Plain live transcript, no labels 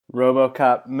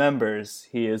RoboCop members,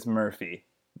 he is Murphy.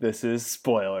 This is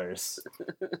Spoilers.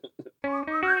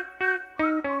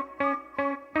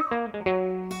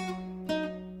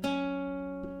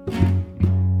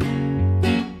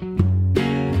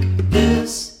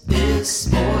 This is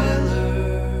Spoilers.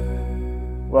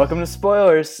 Welcome to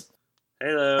Spoilers.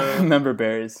 Hello. Member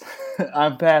Bears.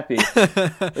 I'm Pappy,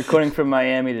 recording from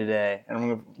Miami today,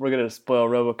 and we're going to spoil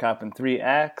RoboCop in 3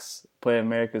 acts, play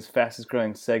America's fastest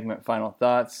growing segment, Final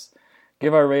Thoughts,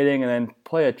 give our rating, and then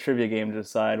play a trivia game to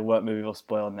decide what movie we'll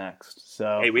spoil next.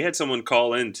 So, Hey, we had someone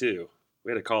call in too.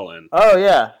 We had a call in. oh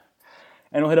yeah,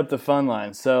 and we'll hit up the fun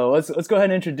line. So let's go ahead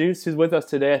and introduce who's with us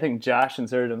today. I think Josh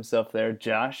inserted himself there.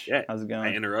 Josh, Yeah, how's it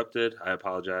going? I interrupted. I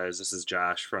apologize. This is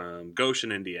Josh from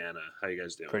Goshen, Indiana. How you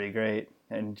guys doing? Pretty great.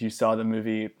 And you saw the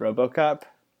movie RoboCop?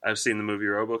 I've seen the movie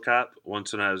RoboCop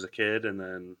once when I was a kid, and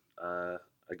then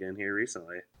again here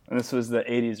recently. And this was the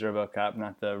 80s RoboCop,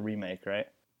 not the remake, right?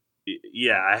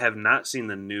 Yeah, I have not seen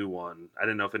the new one. I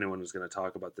didn't know if anyone was going to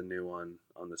talk about the new one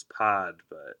on this pod,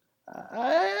 but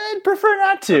I'd prefer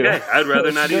not to. okay, I'd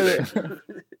rather not either.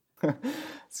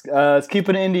 Let's keep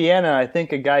it in Indiana. I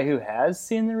think a guy who has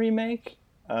seen the remake,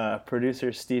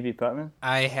 producer Stevie Putman.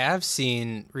 I have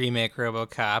seen remake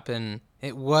RoboCop, and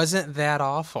it wasn't that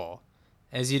awful,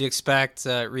 as you'd expect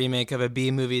a remake of a B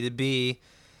movie to be.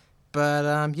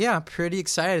 But yeah, pretty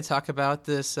excited to talk about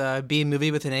this B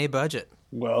movie with an A budget.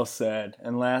 Well said.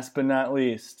 And last but not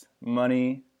least,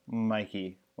 Money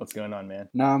Mikey. What's going on, man?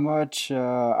 Not much.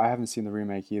 I haven't seen the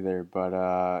remake either, but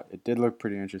it did look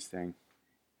pretty interesting.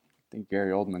 I think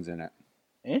Gary Oldman's in it.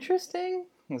 Interesting?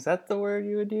 Was that the word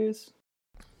you would use?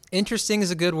 Interesting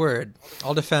is a good word.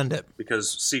 I'll defend it. Because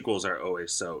sequels are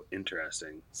always so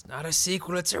interesting. It's not a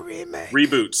sequel, it's a remake.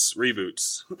 Reboots,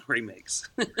 remakes.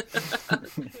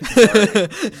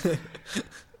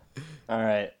 All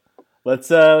right. Let's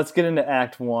get into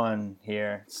Act 1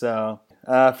 here. So,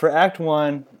 for Act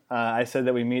 1, I said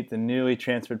that we meet the newly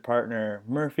transferred partner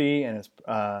Murphy and his,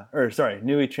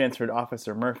 newly transferred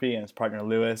officer Murphy and his partner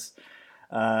Lewis.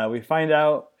 We find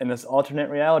out in this alternate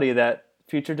reality that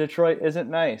future Detroit isn't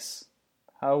nice.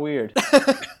 How weird.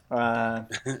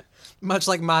 Much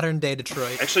like modern day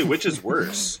Detroit. Actually, which is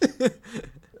worse?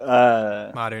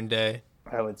 Modern day.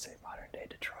 I would say modern day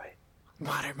Detroit.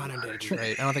 Modern day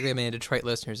Detroit. I don't think we have any Detroit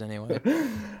listeners anyway.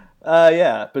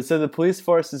 Yeah, but so the police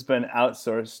force has been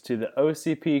outsourced to the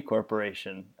OCP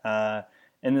Corporation.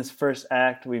 In this first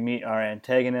act, we meet our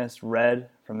antagonist, Red,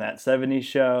 from that 70s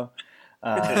show.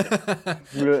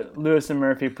 Lewis and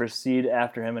Murphy proceed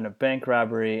after him in a bank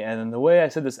robbery, and then the way I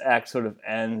said this act sort of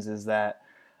ends is that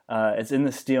it's in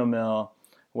the steel mill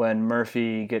when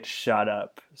Murphy gets shot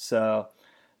up. So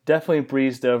definitely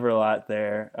breezed over a lot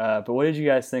there. But what did you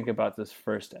guys think about this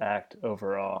first act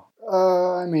overall?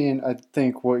 I mean, I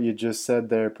think what you just said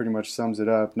there pretty much sums it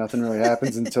up. Nothing really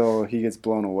happens until he gets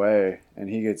blown away, and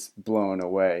he gets blown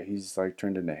away. He's like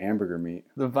turned into hamburger meat.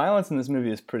 The violence in this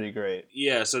movie is pretty great.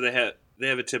 Yeah, so they have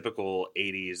a typical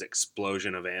 80s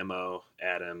explosion of ammo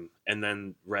at him, and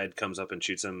then Red comes up and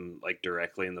shoots him like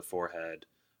directly in the forehead.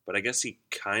 But I guess he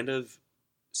kind of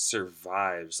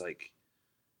survives. Like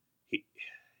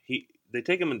they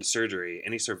take him into surgery,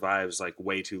 and he survives like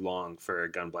way too long for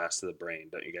a gun blast to the brain.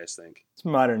 Don't you guys think? It's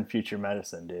modern future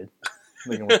medicine, dude.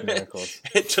 They can work miracles.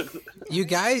 You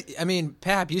guys, I mean,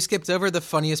 Pap, you skipped over the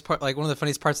funniest part, like one of the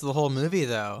funniest parts of the whole movie,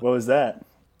 though. What was that?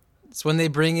 It's when they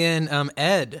bring in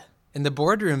Ed in the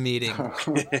boardroom meeting. Can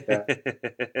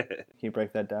you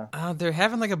break that down? They're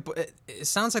having like it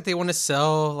sounds like they want to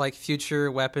sell like future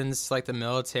weapons to like the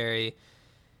military.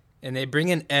 And they bring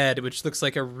in Ed, which looks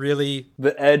like the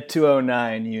Ed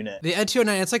 209 unit. The Ed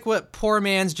 209, it's like what poor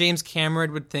man's James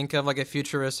Cameron would think of like a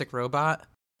futuristic robot.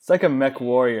 It's like a mech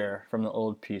warrior from the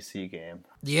old PC game.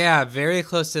 Yeah, very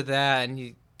close to that. And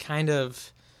he kind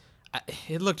of,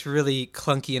 it looked really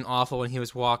clunky and awful when he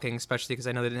was walking, especially because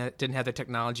I know they didn't have the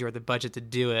technology or the budget to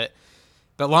do it.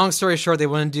 But long story short, they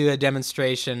wanted to do a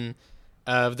demonstration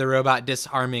of the robot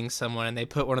disarming someone, and they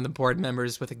put one of the board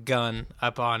members with a gun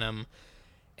up on him.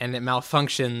 And it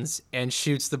malfunctions and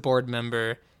shoots the board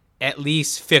member at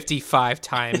least 55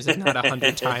 times, if not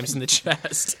 100 times in the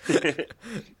chest. You now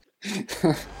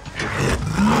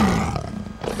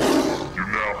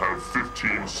have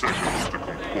 15 seconds to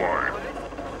comply.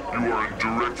 You are in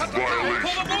direct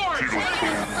violation of Penal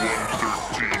Code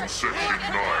 113, Section 9.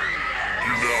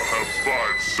 You now have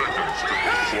 5 seconds to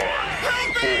comply. 4,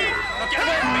 3, 2,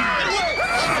 1.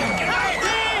 I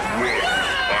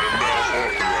am now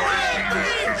authorized to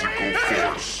use physical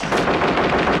force.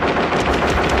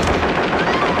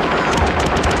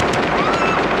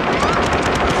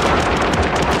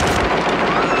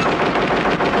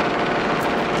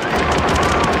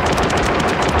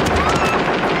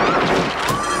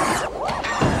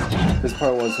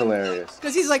 part was hilarious.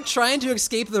 Because he's like trying to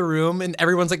escape the room, and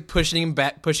everyone's like pushing him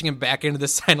back into the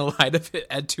cyanide of it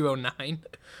at 209.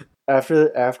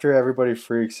 After everybody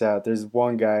freaks out, there's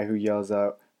one guy who yells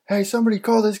out, "Hey, somebody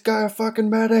call this guy a fucking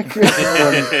medic!"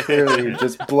 When he's clearly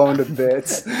just blown to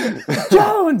bits.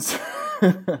 Jones.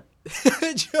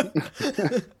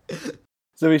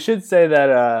 So we should say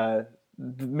that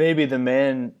maybe the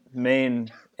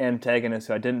main antagonist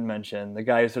who I didn't mention, the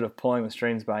guy who's sort of pulling the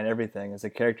strings behind everything, is a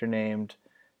character named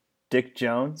Dick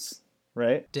Jones,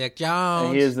 right? Dick Jones.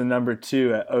 And he is the number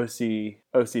 2 at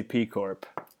OCP Corp,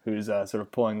 who's sort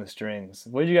of pulling the strings.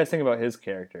 What did you guys think about his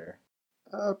character?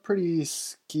 Pretty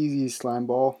skeezy slime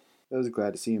ball. I was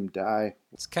glad to see him die.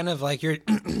 It's kind of like your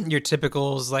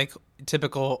typical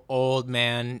old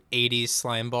man 80s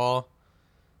slime ball.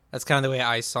 That's kind of the way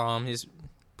I saw him. He's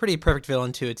pretty perfect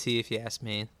villain to a T, if you ask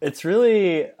me. It's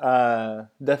really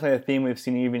definitely a theme we've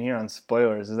seen even here on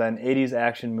Spoilers, is that in 80s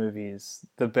action movies,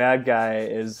 the bad guy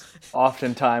is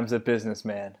oftentimes a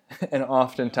businessman, and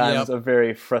oftentimes a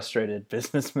very frustrated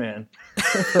businessman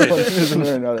for one reason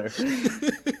or another.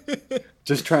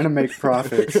 Just trying to make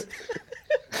profits.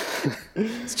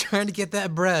 He's trying to get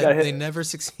that bread. They never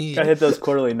succeed. Gotta hit those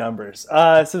quarterly numbers.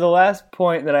 So the last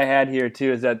point that I had here,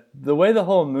 too, is that the way the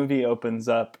whole movie opens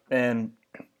up, and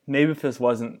maybe if this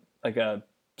wasn't like a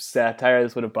satire,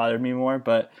 this would have bothered me more,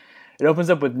 but it opens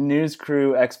up with news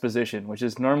crew exposition, which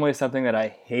is normally something that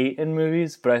I hate in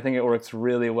movies, but I think it works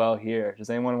really well here. Does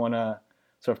anyone want to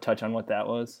sort of touch on what that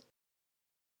was?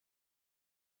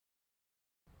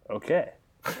 Okay.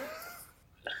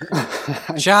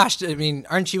 Josh, I mean,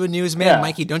 aren't you a newsman? Yeah.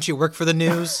 Mikey, don't you work for the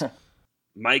news?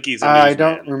 Mikey's a I newsman.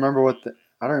 don't remember what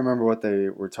they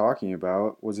were talking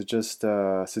about. Was it just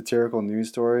satirical news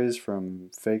stories from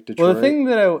fake Detroit? Well, the thing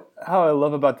that how I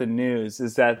love about the news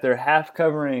is that they're half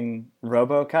covering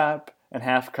RoboCop and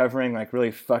half covering like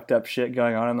really fucked up shit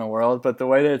going on in the world, but the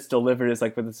way that it's delivered is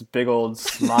like with this big old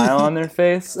smile on their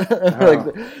face,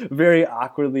 like very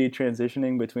awkwardly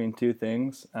transitioning between two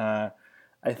things.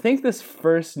 I think this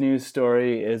first news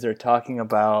story is they're talking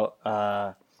about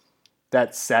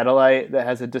that satellite that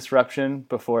has a disruption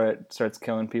before it starts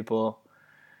killing people,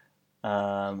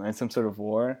 and some sort of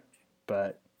war.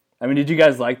 But I mean, did you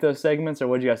guys like those segments, or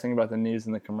what did you guys think about the news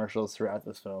and the commercials throughout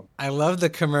this film? I love the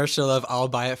commercial of "I'll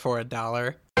buy it for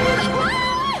 $1."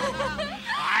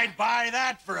 I'd buy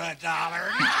that for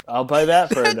 $1. I'll buy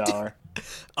that for $1.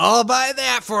 I'll buy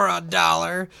that for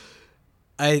 $1.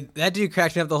 That dude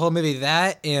cracked me up the whole movie.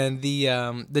 That and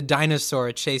the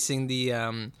dinosaur chasing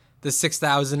the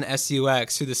 6000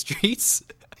 SUX through the streets.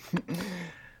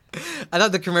 I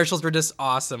thought the commercials were just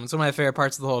awesome. It's one of my favorite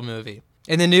parts of the whole movie.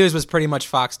 And the news was pretty much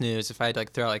Fox News. If I had to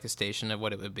like throw out like a station of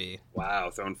what it would be. Wow,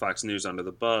 throwing Fox News under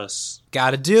the bus.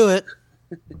 Gotta do it.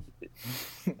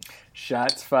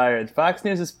 Shots fired. Fox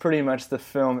News is pretty much the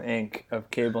Film Inc. of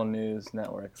cable news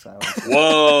networks.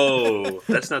 Whoa,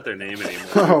 that's not their name anymore.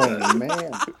 Oh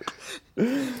man.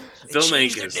 Film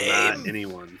Inc. is not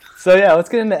anyone. So yeah, let's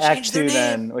get into Act 2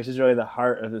 then, which is really the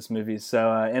heart of this movie.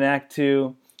 So in Act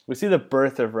 2, we see the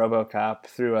birth of RoboCop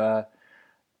through a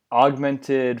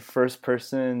augmented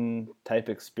first-person type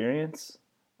experience.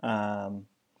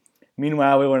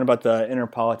 Meanwhile, we learn about the inner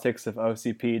politics of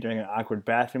OCP during an awkward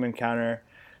bathroom encounter.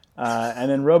 And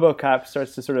then RoboCop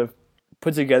starts to sort of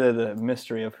put together the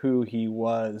mystery of who he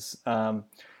was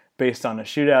based on a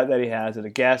shootout that he has at a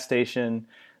gas station.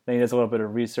 Then he does a little bit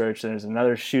of research. Then there's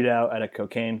another shootout at a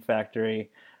cocaine factory.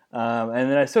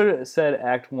 And then I sort of said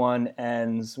Act 1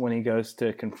 ends when he goes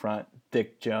to confront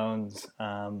Dick Jones.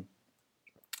 Let's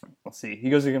see. He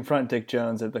goes to confront Dick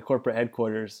Jones at the corporate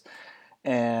headquarters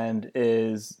and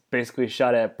is basically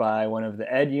shot at by one of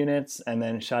the ED units and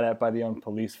then shot at by the own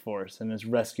police force and is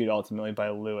rescued ultimately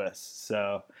by Lewis.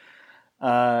 So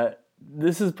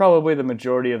this is probably the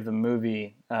majority of the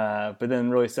movie, but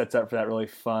then really sets up for that really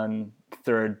fun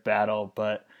third battle.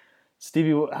 But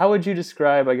Stevie, how would you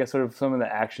describe, I guess, sort of some of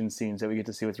the action scenes that we get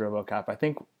to see with RoboCop? I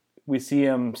think we see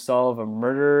him solve a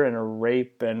murder and a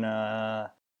rape and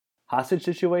a hostage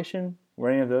situation.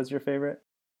 Were any of those your favorite?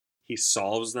 He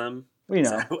solves them? Well, you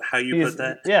know, Is that how you put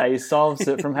that? Yeah, he solves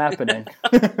it from happening.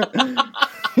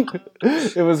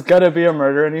 It was gonna be a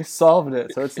murder, and he solved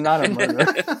it, so it's not a murder.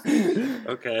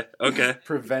 Okay.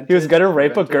 He was gonna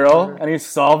rape a girl, and he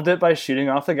solved it by shooting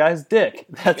off the guy's dick.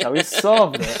 That's how he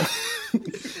solved it.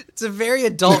 It's a very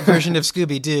adult version of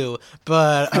Scooby-Doo,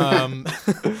 but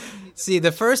see,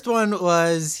 the first one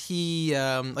was he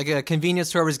like a convenience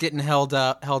store was getting held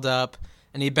up,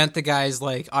 and he bent the guy's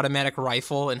like automatic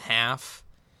rifle in half,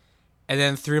 and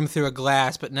then threw him through a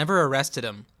glass, but never arrested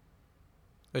him,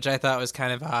 which I thought was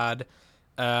kind of odd.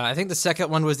 I think the second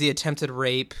one was the attempted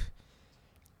rape,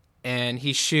 and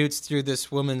he shoots through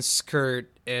this woman's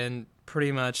skirt and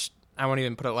pretty much, I won't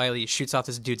even put it lightly, shoots off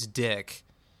this dude's dick,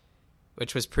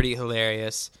 which was pretty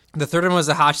hilarious. The third one was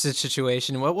a hostage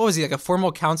situation. What was he, like a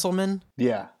formal councilman?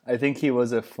 Yeah, I think he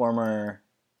was a former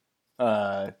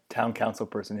town council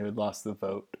person who had lost the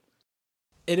vote.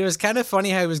 It was kind of funny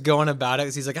how he was going about it,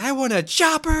 because he's like, I want a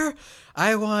chopper,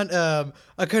 I want a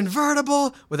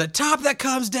convertible with a top that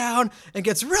comes down and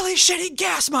gets really shitty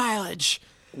gas mileage.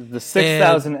 The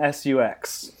 6000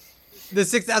 SUX. The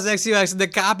 6000 XUX, and the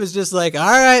cop is just like, all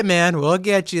right, man, we'll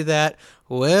get you that.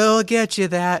 We'll get you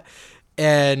that.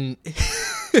 And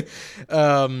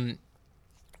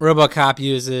RoboCop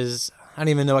uses, I don't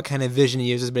even know what kind of vision he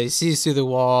uses, but he sees through the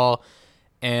wall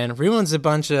and ruins a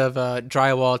bunch of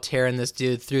drywall, tearing this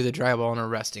dude through the drywall and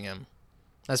arresting him.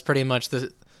 That's pretty much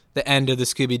the end of the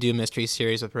Scooby-Doo mystery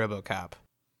series with RoboCop.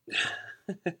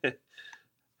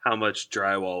 How much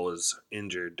drywall was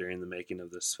injured during the making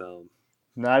of this film?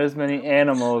 Not as many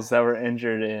animals that were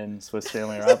injured in Swiss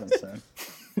Family Robinson.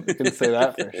 You can say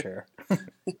that for sure.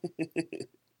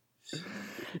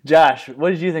 Josh,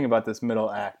 what did you think about this middle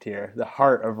act here, the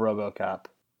heart of RoboCop?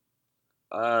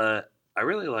 I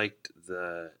really liked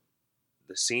the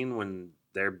scene when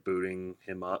they're booting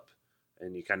him up,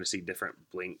 and you kind of see different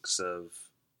blinks of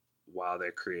while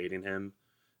they're creating him,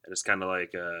 and it's kind of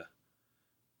like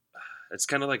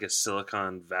a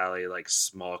Silicon Valley like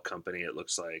small company. It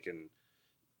looks like, and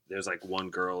there's like one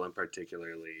girl in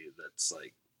particularly that's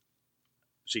like,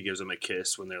 she gives him a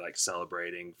kiss when they're like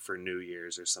celebrating for New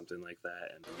Year's or something like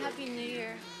that. And Happy New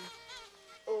Year.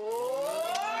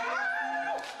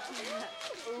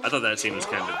 I thought that scene was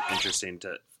kind of interesting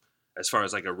as far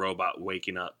as like a robot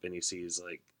waking up and he sees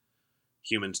like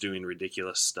humans doing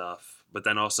ridiculous stuff. But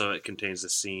then also it contains a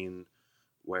scene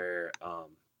where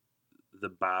the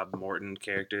Bob Morton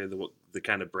character, the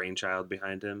kind of brainchild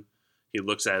behind him, he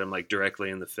looks at him like directly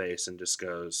in the face and just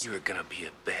goes, You're gonna be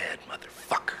a bad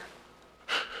motherfucker.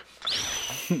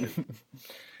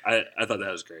 I thought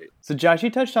that was great. So Josh, you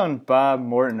touched on Bob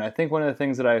Morton. I think one of the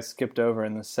things that I skipped over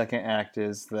in the second act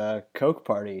is the Coke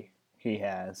party he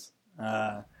has.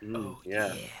 Yeah.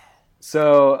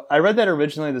 So I read that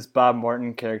originally this Bob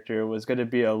Morton character was going to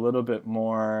be a little bit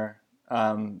more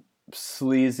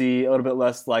sleazy, a little bit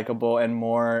less likable, and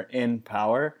more in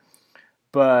power.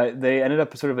 But they ended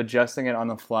up sort of adjusting it on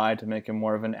the fly to make him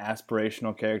more of an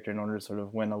aspirational character in order to sort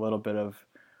of win a little bit of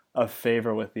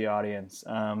favor with the audience.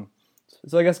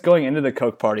 So I guess going into the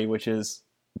Coke party, which is,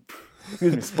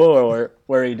 excuse me, spoiler alert,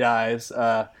 where he dies.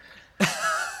 Spoiler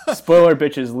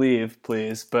bitches leave,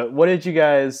 please. But what did you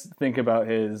guys think about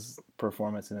his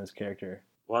performance and his character?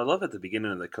 Well, I love at the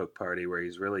beginning of the Coke party where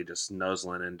he's really just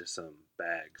nuzzling into some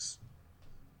bags.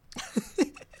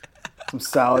 Some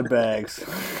solid bags.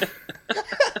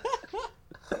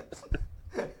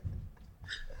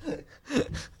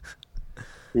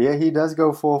 Yeah, he does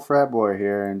go full frat boy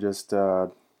here and just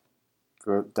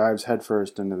dives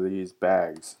headfirst into these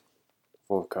bags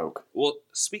full of Coke. Well,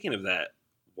 speaking of that,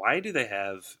 why do they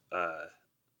have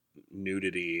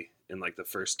nudity in like the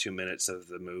first 2 minutes of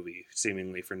the movie,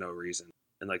 seemingly for no reason,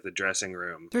 in like the dressing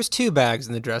room? There's 2 bags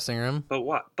in the dressing room. But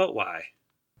what? But why?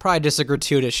 Probably just a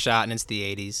gratuitous shot, and it's the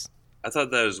 80s. I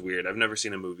thought that was weird. I've never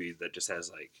seen a movie that just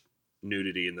has like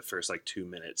nudity in the first like 2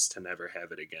 minutes to never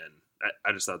have it again.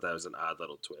 I just thought that was an odd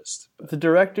little twist. But The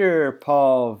director,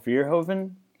 Paul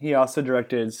Verhoeven, he also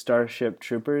directed Starship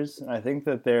Troopers. I think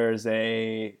that there's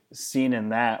a scene in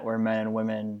that where men and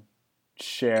women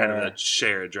share... kind of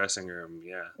share a dressing room.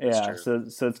 Yeah, that's yeah.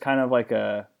 true. So it's kind of like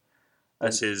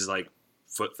That's his like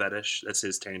foot fetish. That's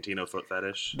his Tarantino foot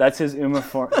fetish. that's his Uma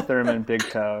Thurman big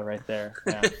toe right there.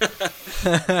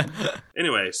 Yeah.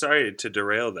 Anyway, sorry to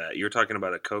derail that. You were talking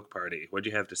about a Coke party.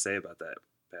 What'd you have to say about that,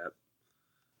 Pat?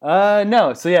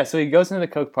 No. So he goes into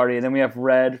the Coke party, and then we have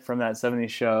Red from that 70s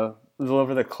show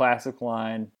deliver the classic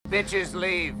line, Bitches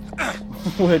leave.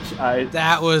 which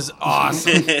That was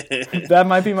awesome. that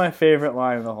might be my favorite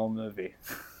line in the whole movie.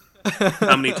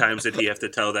 How many times did he have to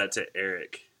tell that to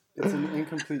Eric? It's an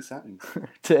incomplete sentence.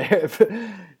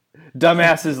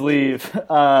 Dumbasses leave.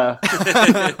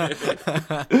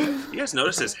 You guys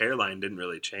noticed his hairline didn't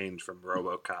really change from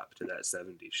RoboCop to that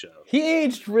 70s show. He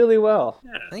aged really well.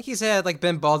 Yeah. I think he's had like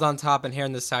been bald on top and hair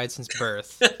on the side since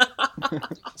birth.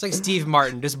 It's like Steve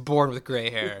Martin, just born with gray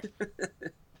hair.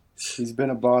 He's been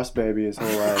a boss baby his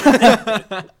whole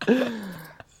life.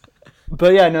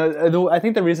 But yeah, no, I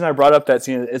think the reason I brought up that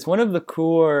scene is it's one of the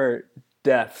cooler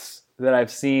deaths that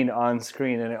I've seen on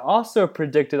screen, and it also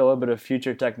predicted a little bit of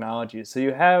future technology. So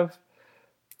you have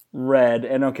Red,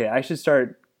 and okay, I should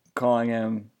start calling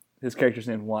him his character's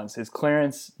name once. It's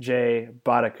Clarence J.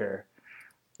 Boddicker.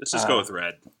 Let's just go with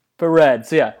Red. But Red.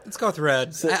 So yeah. Let's go with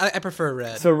Red. I prefer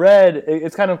Red. So Red,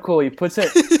 it's kind of cool. He puts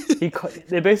it.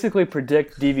 They basically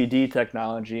predict DVD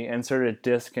technology and insert a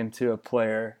disc into a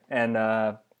player,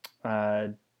 and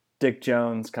Dick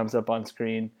Jones comes up on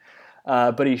screen,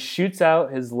 but he shoots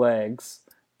out his legs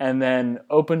and then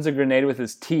opens a grenade with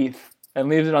his teeth and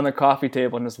leaves it on the coffee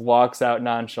table and just walks out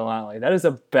nonchalantly. That is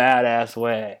a badass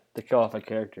way to kill off a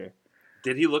character.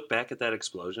 Did he look back at that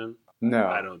explosion? No,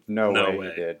 I don't. no way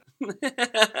he did.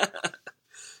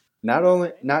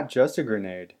 Not just a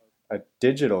grenade, a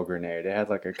digital grenade. It had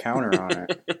like a counter on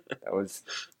it that was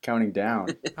counting down.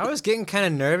 I was getting kind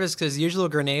of nervous because usual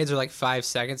grenades are like 5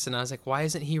 seconds, and I was like, why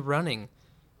isn't he running?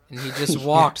 And he just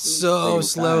walked so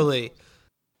slowly.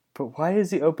 But why does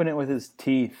he open it with his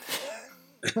teeth?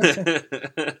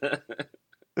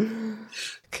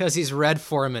 Because he's Red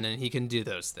Foreman and he can do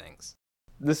those things.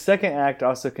 The second act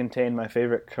also contained my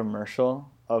favorite commercial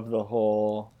of the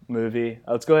whole movie.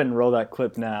 Let's go ahead and roll that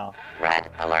clip now. Red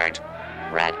alert.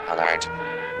 Red alert.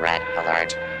 Red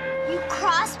alert. You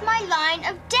crossed my line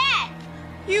of death.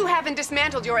 You haven't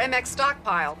dismantled your MX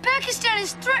stockpile. Pakistan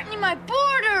is threatening my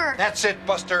border. That's it,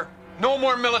 Buster. No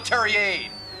more military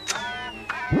aid.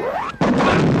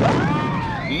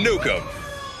 Nuke 'em.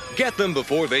 Get them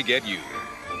before they get you.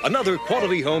 Another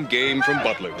quality home game from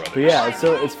Butler Brothers. But yeah,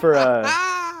 so it's for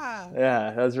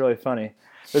yeah, that was really funny.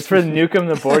 It's for Nuke 'em,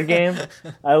 the board game.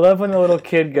 I love when the little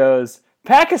kid goes,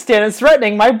 "Pakistan is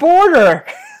threatening my border."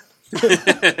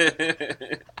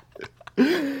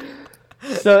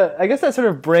 So I guess that sort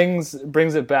of brings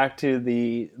it back to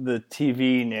the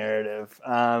TV narrative,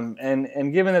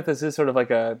 and given that this is sort of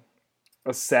like a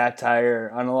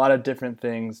satire on a lot of different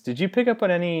things, did you pick up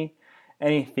on any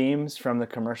themes from the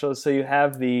commercials? So you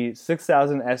have the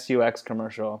 6000 SUX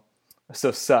commercial,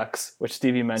 so sucks, which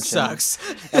Stevie mentioned. Sucks.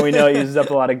 And we know it uses up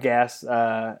a lot of gas.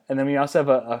 And then we also have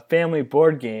a family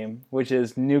board game, which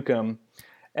is Nuke 'em.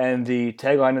 And the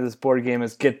tagline of this board game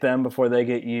is "Get them before they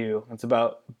get you." It's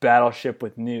about battleship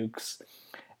with nukes.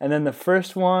 And then the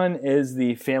first one is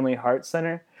the Family Heart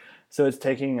Center. So it's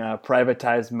taking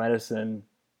privatized medicine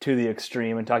to the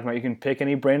extreme and talking about you can pick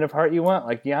any brand of heart you want,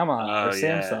 like Yamaha or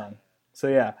Samsung. Yeah. So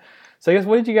yeah. So I guess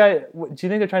do you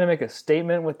think they're trying to make a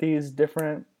statement with these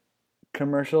different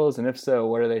commercials? And if so,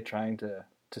 what are they trying to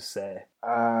say?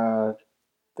 I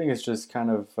think it's just kind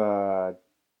of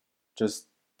just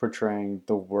portraying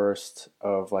the worst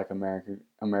of like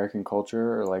American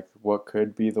culture, or like what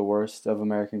could be the worst of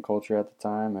American culture at the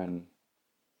time, and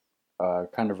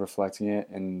kind of reflecting it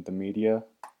in the media.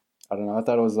 I don't know. I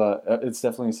thought it was it's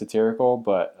definitely satirical,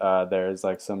 but there's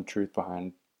like some truth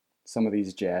behind some of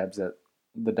these jabs that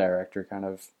the director kind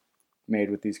of made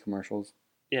with these commercials.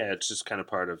 Yeah, it's just kind of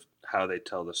part of how they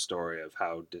tell the story of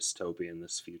how dystopian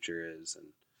this future is, and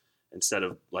instead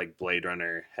of like Blade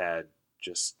Runner had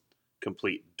just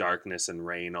complete darkness and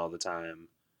rain all the time,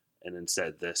 and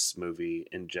instead this movie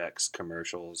injects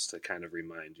commercials to kind of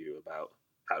remind you about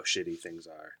how shitty things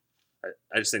are.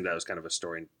 I just think that was kind of a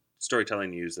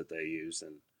storytelling use that they used,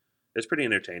 and it's pretty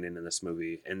entertaining in this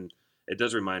movie. And it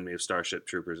does remind me of Starship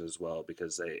Troopers as well,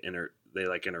 because they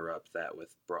interrupt that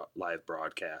with live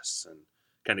broadcasts and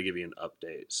kind of give you an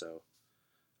update. So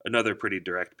another pretty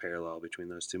direct parallel between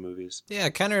those two movies. Yeah,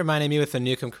 it kind of reminded me with the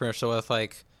Nuke 'em commercial with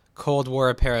like Cold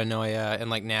War paranoia and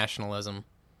like nationalism.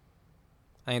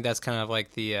 I think that's kind of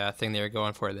like the thing they were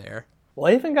going for there.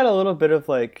 Well, I even got a little bit of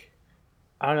like,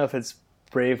 I don't know if it's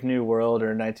Brave New World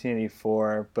or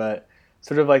 1984, but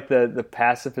sort of like the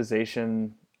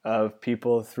pacifization of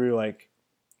people through like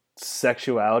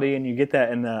sexuality, and you get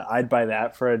that in the I'd Buy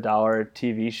That for $1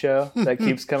 TV show that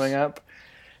keeps coming up.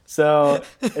 So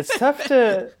it's tough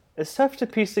to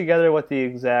piece together what the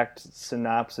exact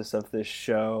synopsis of this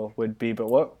show would be, but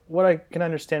what I can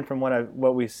understand from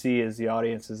what we see as the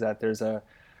audience is that there's a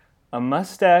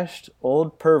mustached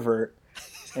old pervert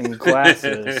in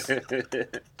glasses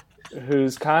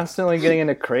who's constantly getting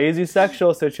into crazy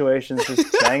sexual situations, just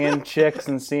banging chicks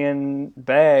and seeing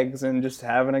bags and just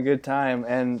having a good time.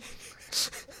 And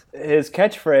his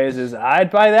catchphrase is,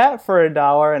 "I'd buy that for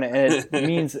 $1," and it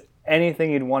means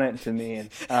anything you'd want it to mean.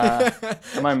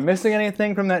 Am I missing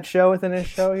anything from that show within his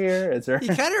show here? Is there? He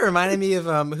kind of reminded me of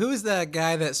who is that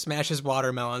guy that smashes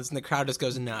watermelons and the crowd just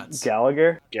goes nuts?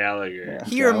 Gallagher. Yeah.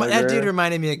 That dude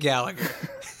reminded me of Gallagher.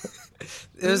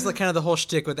 It was kind of the whole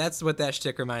shtick, but that's what that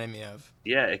shtick reminded me of.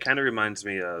 Yeah, it kind of reminds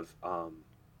me of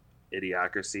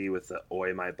Idiocracy with the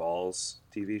Oi My Balls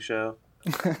TV show.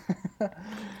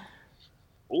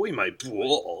 Oi My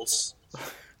Balls.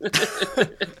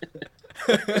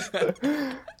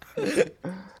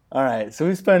 All right, so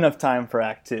we spent enough time for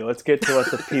Act 2. Let's get to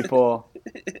what the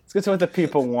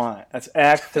people want. That's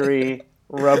Act 3.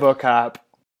 RoboCop.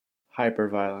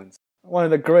 Hyperviolence. One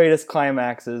of the greatest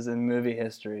climaxes in movie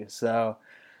history. So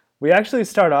we actually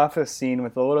start off a scene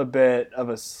with a little bit of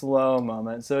a slow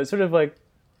moment. So it's sort of like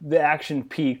the action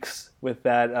peaks with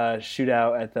that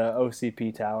shootout at the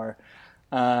OCP tower.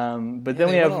 But then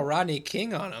we have Rodney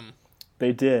King on him.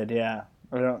 They did, yeah.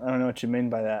 I don't know what you mean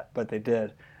by that, but they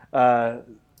did. What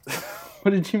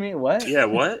did you mean? What? Yeah,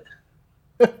 what?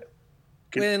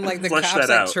 When like the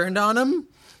cops turned on him.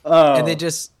 Oh. And they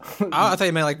just... Oh, I thought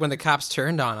you meant like when the cops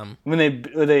turned on him. When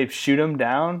they shoot him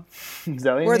down? Is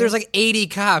that what you Where mean? there's like 80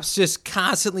 cops just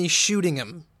constantly shooting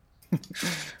him.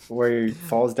 Where he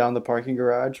falls down the parking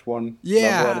garage one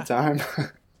level at a time.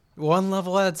 One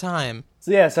level at a time. So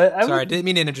yeah, so sorry, I didn't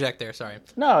mean to interject there, sorry.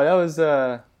 No, that was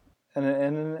an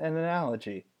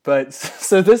analogy. But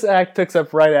so this act picks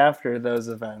up right after those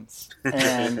events.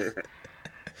 And...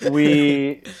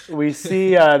 We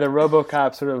see the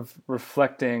RoboCop sort of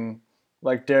reflecting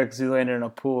like Derek Zoolander in a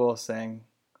pool saying,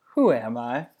 "Who am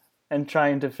I?" and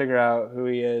trying to figure out who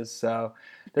he is. So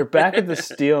they're back at the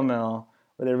steel mill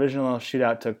where the original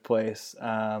shootout took place.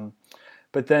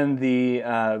 But then the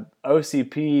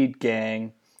OCP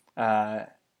gang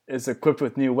is equipped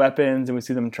with new weapons, and we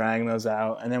see them trying those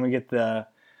out. And then we get the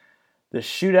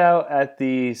shootout at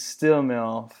the steel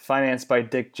mill, financed by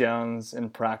Dick Jones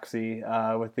and Proxy,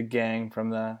 with the gang from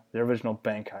the original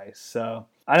bank heist. So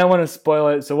I don't want to spoil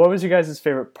it. So what was your guys'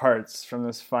 favorite parts from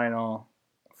this final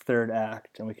third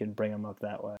act? And we can bring them up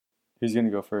that way. Who's going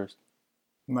to go first?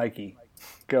 Mikey.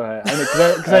 Go ahead.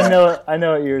 Because I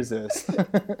know what yours is.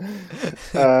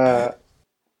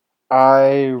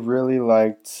 I really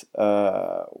liked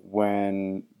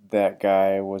when that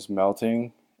guy was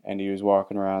melting and he was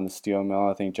walking around the steel mill.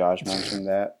 I think Josh mentioned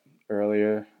that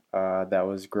earlier. That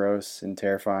was gross and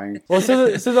terrifying. Well, so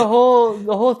the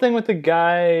whole thing with the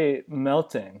guy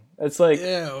melting, it's like,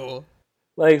 ew.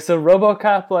 Like, so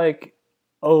RoboCop, like,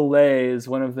 Olay is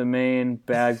one of the main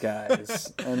bad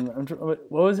guys. And what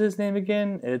was his name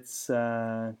again? It's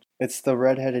the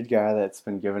redheaded guy that's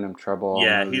been giving him trouble.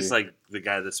 Yeah, he's like the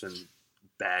guy that's been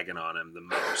bagging on him the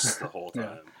most the whole time.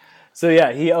 Yeah. So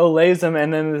yeah, he olays him,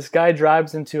 and then this guy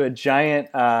drives into a giant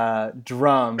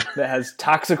drum that has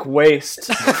toxic waste.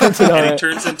 And he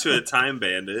turns into a time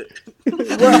bandit.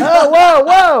 Whoa!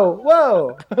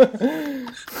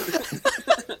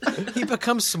 He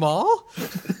becomes small?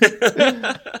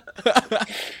 But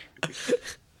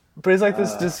he's like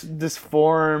this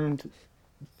disformed,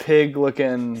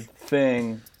 pig-looking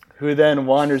thing who then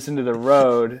wanders into the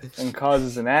road and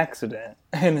causes an accident.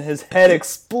 And his head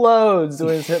explodes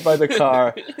when he's hit by the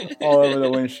car all over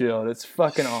the windshield. It's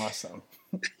fucking awesome.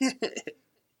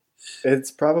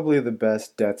 It's probably the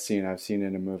best death scene I've seen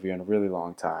in a movie in a really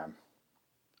long time.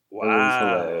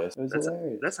 Wow. It was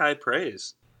hilarious. That's high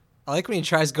praise. I like when he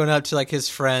tries going up to like his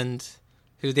friend,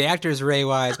 who the actor is Ray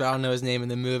Wise, but I don't know his name in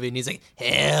the movie, and he's like,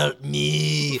 "Help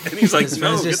me!" And he's like, his "No,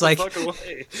 friend's get just the like, fuck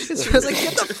away!" His friend's like,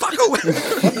 "Get the fuck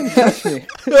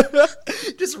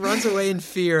away!" Just runs away in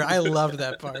fear. I loved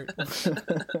that part.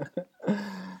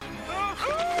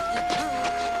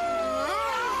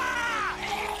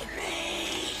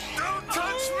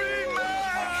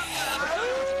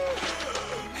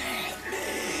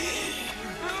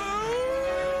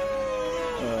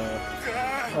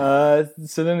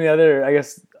 So then the other, I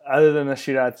guess, other than the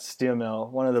shootout at the steel mill,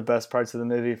 one of the best parts of the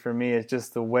movie for me is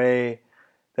just the way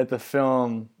that the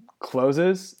film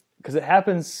closes, because it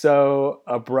happens so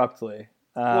abruptly.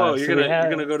 Whoa, you're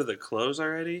gonna go to the close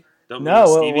already? What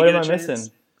am I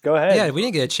missing? Go ahead. Yeah, we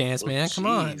didn't get a chance, man. Come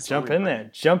on. Jump in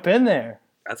there.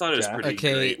 I thought it was pretty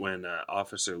great when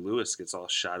Officer Lewis gets all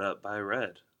shot up by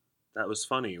Red. That was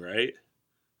funny, right?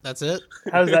 That's it?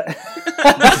 How's that?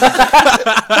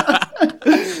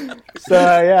 So,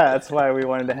 yeah, that's why we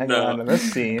wanted to hang around in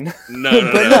this scene. No.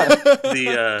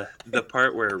 The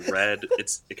part where Red,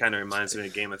 it kind of reminds me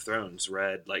of Game of Thrones.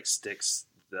 Red, like, sticks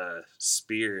the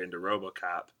spear into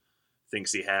RoboCop,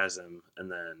 thinks he has him, and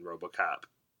then RoboCop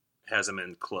has him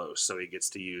in close, so he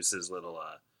gets to use his little,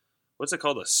 what's it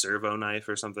called, a servo knife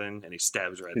or something? And he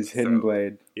stabs Red in the throat. Hidden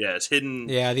blade. Yeah, his hidden...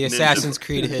 Yeah, the Assassin's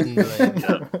Creed hidden blade.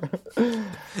 Yep.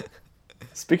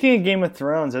 Speaking of Game of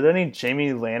Thrones, are there any Jaime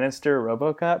Lannister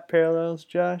RoboCop parallels,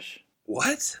 Josh?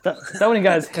 What? That when he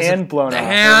got his hand blown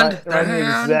off. It reminded me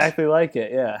exactly like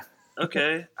it, yeah.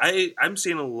 Okay. I'm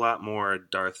seeing a lot more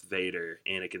Darth Vader,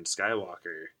 Anakin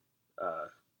Skywalker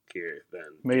here than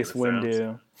Mace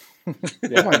Windu. Oh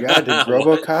my god, did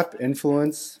RoboCop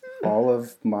influence all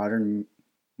of modern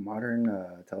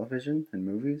television and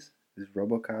movies? Is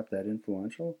RoboCop that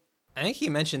influential? I think he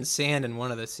mentioned sand in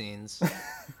one of the scenes.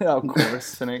 Of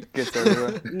course, and it gets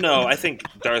everywhere. No, I think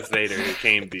Darth Vader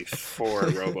came before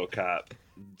RoboCop.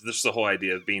 This is the whole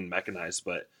idea of being mechanized,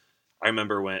 but I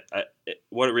remember what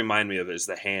it reminded me of is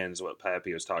the hands, what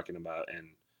Pappy was talking about,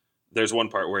 and there's one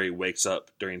part where he wakes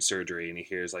up during surgery and he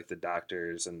hears like the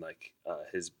doctors and like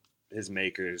his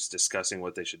makers discussing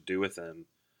what they should do with him,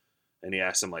 and he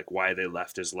asks them like why they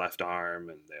left his left arm,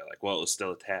 and they're like, well, it was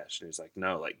still attached, and he's like,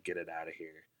 no, like get it out of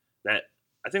here. That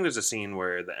I think there's a scene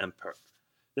where the Emperor.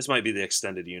 This might be the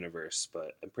extended universe,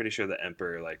 but I'm pretty sure the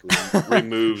Emperor like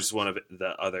removes one of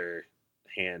the other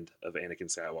hand of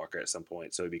Anakin Skywalker at some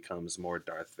point, so he becomes more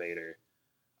Darth Vader.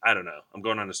 I don't know. I'm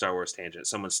going on a Star Wars tangent.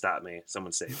 Someone stop me.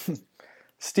 Someone save me.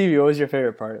 Stevie, what was your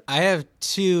favorite part? I have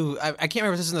two. I can't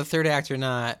remember if this is in the third act or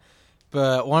not,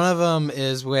 but one of them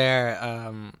is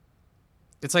where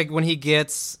it's like when he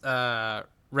gets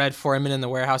Red Foreman in the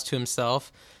warehouse to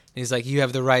himself. And he's like, "You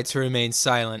have the right to remain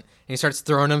silent." And he starts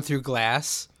throwing him through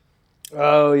glass.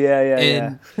 Oh yeah.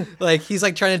 And like he's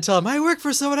like trying to tell him, "I work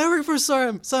for someone. I work for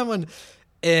someone."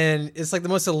 And it's like the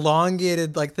most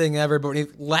elongated like thing ever. But when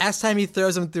last time he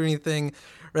throws him through anything,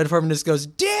 Red Foreman just goes,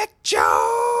 "Dick Jones."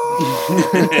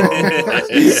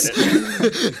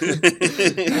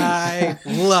 I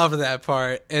love that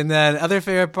part. And then other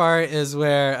favorite part is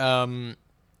where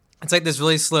it's like this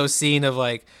really slow scene of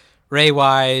like Ray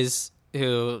Wise,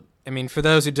 who, I mean, for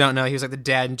those who don't know, he was like the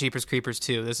dad in Jeepers Creepers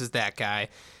 2. This is that guy.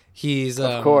 He's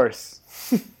of course.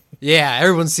 Yeah,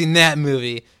 everyone's seen that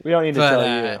movie. We don't need to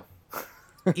tell you.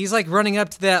 He's like running up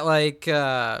to that like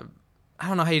I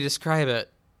don't know how you describe it.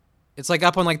 It's like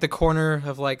up on like the corner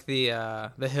of like the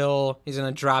hill. He's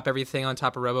gonna drop everything on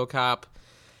top of RoboCop,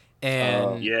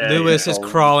 and Lewis is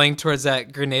crawling towards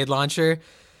that grenade launcher.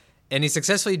 And he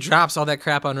successfully drops all that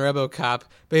crap on RoboCop,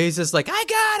 but he's just like, I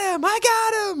got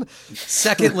him!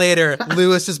 Second later,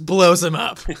 Lewis just blows him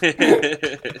up.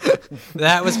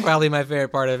 That was probably my favorite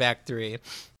part of Act 3.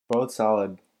 Both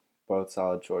solid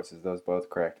choices. Those both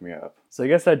cracked me up. So I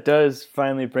guess that does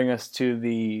finally bring us to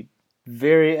the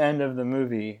very end of the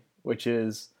movie, which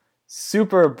is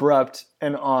super abrupt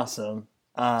and awesome.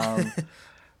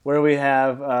 Where we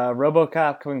have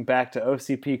RoboCop coming back to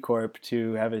OCP Corp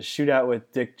to have his shootout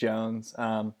with Dick Jones.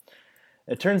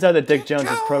 It turns out that Dick Jones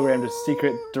has programmed a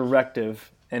secret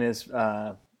directive in his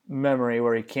memory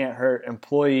where he can't hurt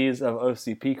employees of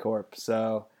OCP Corp.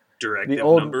 So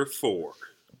Number 4.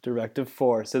 Directive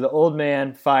 4. So the old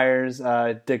man fires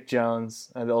Dick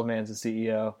Jones. The old man's the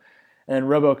CEO. And then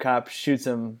RoboCop shoots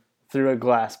him through a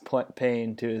glass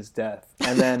pane to his death.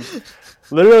 And then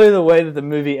literally the way that the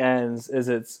movie ends is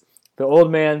it's the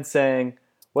old man saying,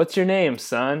 "What's your name,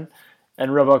 son?"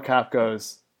 And RoboCop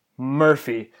goes,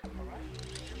 "Murphy."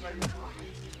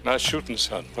 Nice shooting,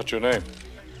 son. What's your name?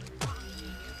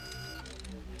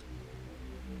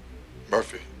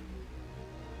 Murphy.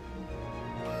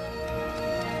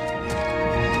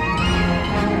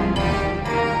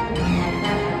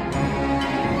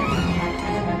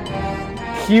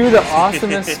 Cue the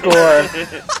awesomest score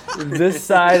this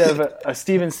side of a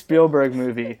Steven Spielberg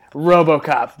movie.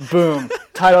 RoboCop, boom,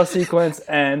 title sequence,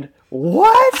 and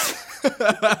what?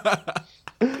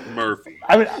 Murphy.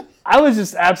 I mean, I was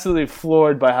just absolutely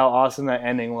floored by how awesome that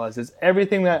ending was. It's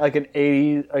everything that like an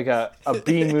 80s, like a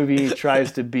B movie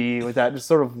tries to be, with that just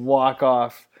sort of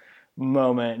walk-off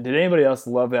moment. Did anybody else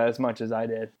love that as much as I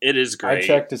did? It is great. I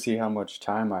checked to see how much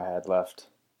time I had left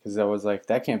because I was like,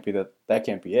 that can't be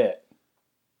it.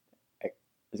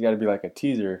 There's got to be like a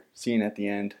teaser scene at the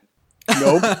end.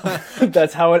 Nope.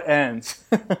 That's how it ends.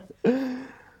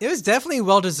 It was definitely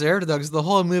well-deserved, though, because the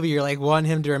whole movie, you're like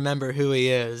wanting him to remember who he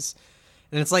is.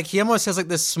 And it's like he almost has like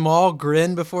this small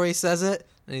grin before he says it.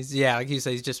 And he's, like you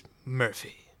say, he's just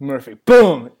Murphy. Murphy.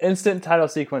 Boom! Instant title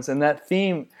sequence. And that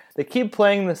theme, they keep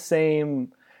playing the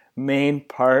same main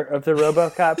part of the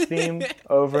RoboCop theme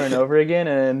over and over again.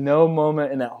 And in no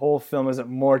moment in that whole film is it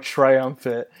more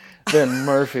triumphant than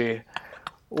Murphy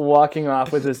walking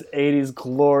off with this 80s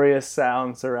glorious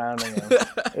sound surrounding him.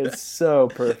 It's so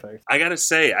perfect. I gotta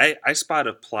say, I spot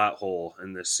a plot hole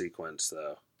in this sequence,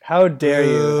 though. How dare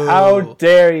you? How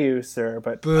dare you, sir?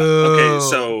 But okay,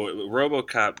 so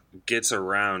RoboCop gets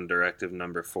around Directive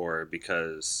Number 4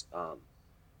 because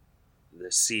the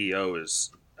CEO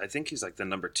is, I think he's like the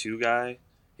number 2 guy.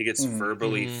 He gets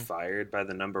verbally fired by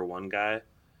the number 1 guy.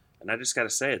 And I just gotta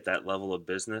say, at that level of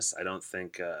business, I don't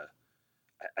think...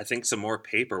 I think some more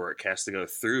paperwork has to go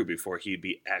through before he'd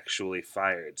be actually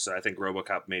fired. So I think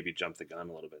RoboCop maybe jumped the gun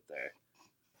a little bit there.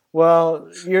 Well,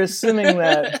 you're assuming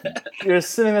that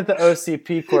the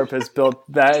OCP Corp has built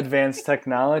that advanced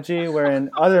technology,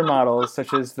 wherein other models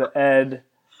such as the Ed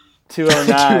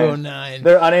 209. 209.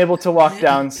 They're unable to walk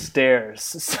downstairs.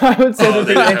 So I would say that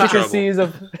they the have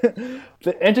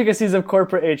intricacies of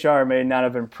corporate HR may not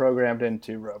have been programmed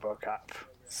into RoboCop.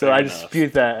 So Fair I enough.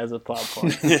 dispute that as a plot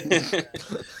point.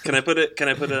 Can I put it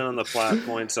on the plot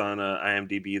points on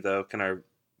IMDb though? Can our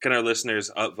listeners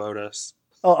upvote us?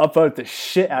 I'll upvote the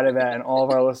shit out of that, and all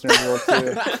of our listeners will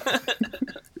too.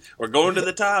 We're going to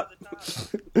the top.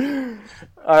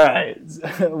 All right,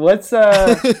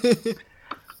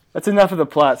 that's enough of the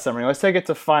plot summary. Let's take it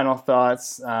to final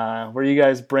thoughts, where you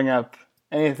guys bring up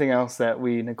anything else that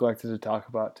we neglected to talk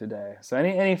about today. So,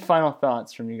 any final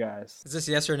thoughts from you guys? Is this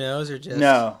yes or no's or just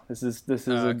No, this is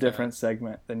Okay. a different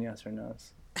segment than yes or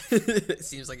no's. It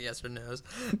seems like yes or no's.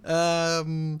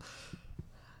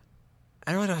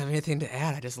 I really don't have anything to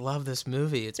add. I just love this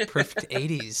movie. It's perfect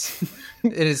 80s.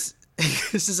 It is.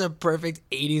 This is a perfect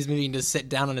 80s movie. You can just sit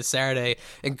down on a Saturday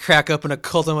and crack open a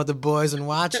Colton with the boys and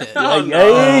watch it.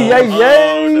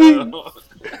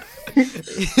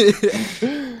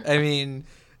 I mean,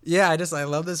 yeah, I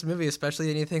love this movie, especially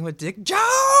anything with Dick Jones.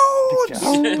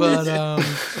 But yeah,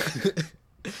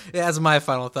 that's my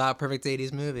final thought. Perfect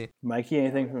 80s movie. Mikey,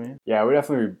 anything from you? Yeah, we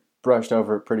definitely brushed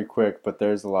over it pretty quick, but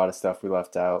there's a lot of stuff we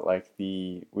left out. Like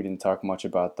we didn't talk much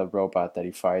about the robot that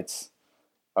he fights,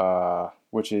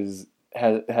 which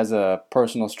has a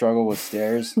personal struggle with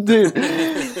stairs. Dude,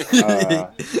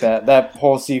 that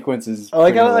whole sequence is. I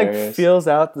like how it hilarious. feels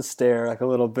out the stair like a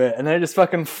little bit, and then it just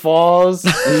fucking falls,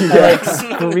 and, like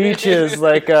screeches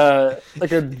like a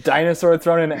dinosaur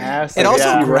thrown in ass. It like, also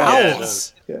yeah.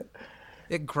 growls. Yeah.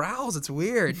 It growls. It's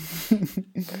weird.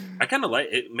 I kind of like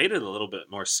it. Made it a little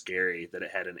bit more scary that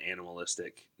it had an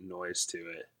animalistic noise to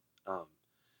it.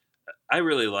 I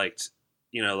really liked,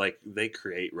 like they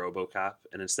create RoboCop,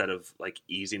 and instead of like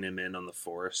easing him in on the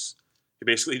force, he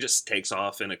basically just takes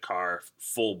off in a car,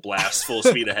 full blast, full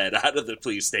speed ahead out of the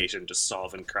police station, just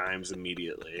solving crimes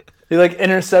immediately. He like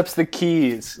intercepts the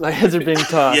keys like as they're being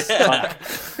tossed. Yeah.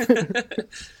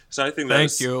 So I think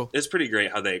you. It's pretty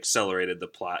great how they accelerated the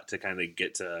plot to kind of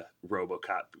get to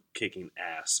RoboCop kicking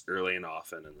ass early and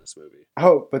often in this movie.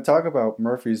 Oh, but talk about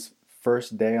Murphy's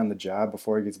first day on the job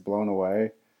before he gets blown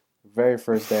away. Very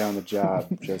first day on the job,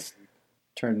 just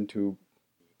turned into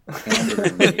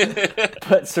hamburger meat.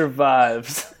 But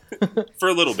survives. For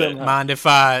a little bit. Mind if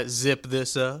I zip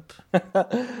this up?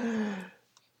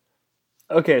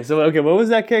 Okay, what was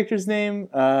that character's name?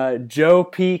 Joe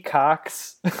P.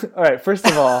 Cox. All right, first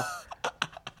of all,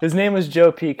 his name was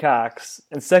Joe P. Cox,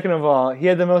 and second of all, he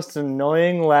had the most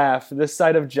annoying laugh this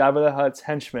side of Jabba the Hutt's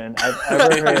henchman I've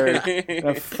ever heard in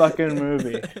a fucking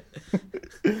movie.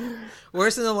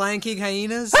 Worse than the Lion King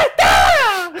hyenas?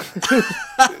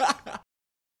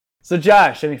 So,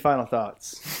 Josh, any final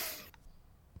thoughts?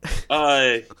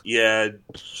 Yeah.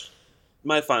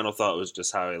 My final thought was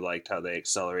just how I liked how they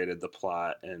accelerated the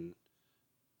plot, and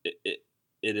it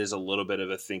is a little bit of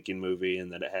a thinking movie in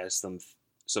that it has some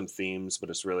themes,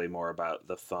 but it's really more about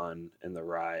the fun and the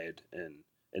ride, and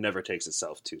it never takes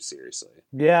itself too seriously.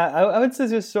 Yeah, I would say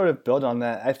just sort of build on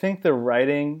that. I think the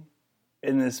writing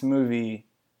in this movie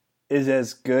is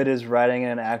as good as writing in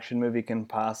an action movie can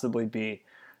possibly be.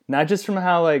 Not just from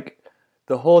how, like,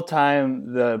 the whole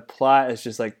time the plot is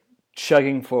just, like,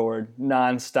 chugging forward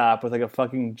nonstop with, like, a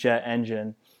fucking jet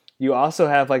engine. You also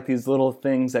have, like, these little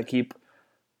things that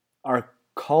are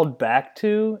called back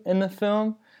to in the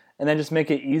film, and then just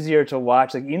make it easier to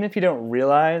watch. Like, even if you don't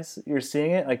realize you're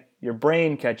seeing it, like, your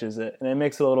brain catches it, and it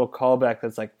makes a little callback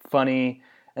that's, like, funny.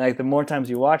 And, like, the more times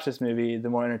you watch this movie, the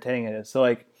more entertaining it is. So,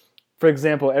 like, for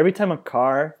example, every time a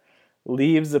car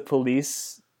leaves the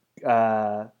police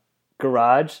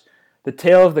garage, the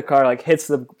tail of the car like hits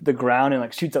the ground and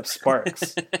like shoots up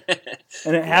sparks.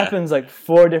 And it happens like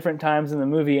 4 different times in the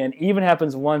movie, and even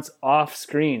happens once off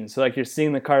screen. So like you're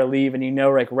seeing the car leave, and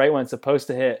like right when it's supposed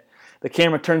to hit, the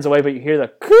camera turns away, but you hear the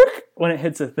cook when it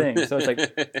hits a thing. So it's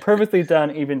like perfectly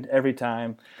done even every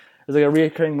time. There's like a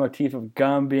recurring motif of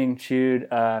gum being chewed.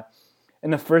 In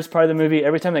the first part of the movie,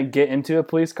 every time they get into a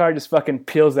police car, it just fucking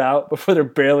peels out before they're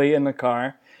barely in the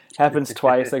car. Happens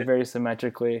twice, like very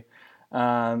symmetrically.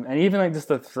 And even like just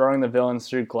the throwing the villains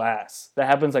through glass. That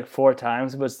happens like 4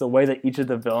 times, but it's the way that each of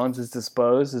the villains is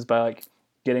disposed is by like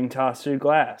getting tossed through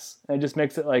glass. And it just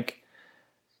makes it like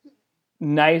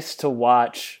nice to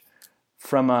watch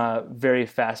from a very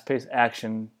fast-paced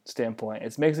action standpoint.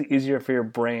 It makes it easier for your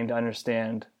brain to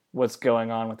understand what's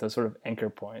going on with those sort of anchor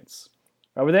points.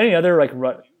 Were there any other like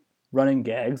running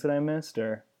gags that I missed,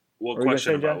 or? Well,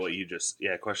 question about what you just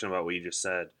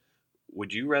said.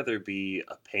 Would you rather be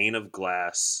a pane of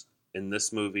glass in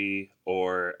this movie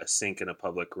or a sink in a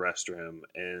public restroom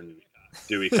in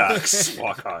Dewey Cox,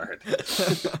 walk hard.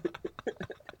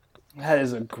 That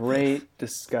is a great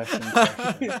discussion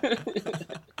question.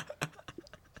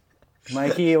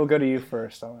 Mikey, we'll go to you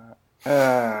first on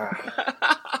that.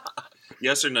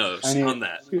 Yes or no on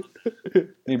that?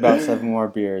 Need about 7 more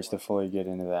beers to fully get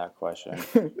into that question.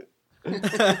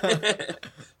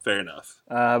 Fair enough.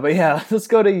 But yeah, let's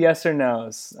go to yes or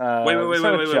no's. Wait.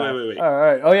 All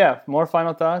right. Oh yeah, more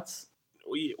final thoughts?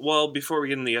 Well, before we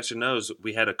get into the yes or no's,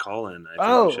 we had a call-in.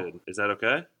 I think we should. Is that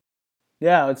okay?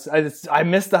 Yeah, I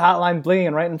missed the hotline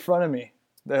blinging right in front of me.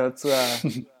 Let's let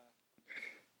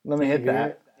me hit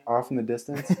that. Off in the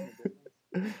distance.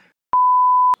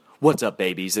 What's up,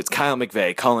 babies? It's Kyle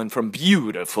McVeigh calling from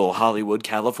beautiful Hollywood,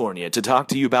 California to talk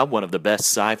to you about one of the best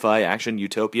sci-fi action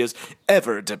utopias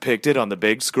ever depicted on the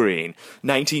big screen,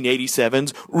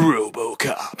 1987's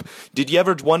RoboCop. Did you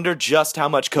ever wonder just how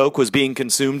much coke was being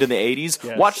consumed in the 80s?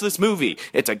 Yes. Watch this movie.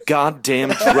 It's a goddamn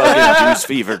drug-induced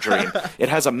fever dream. It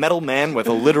has a metal man with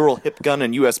a literal hip gun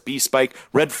and USB spike,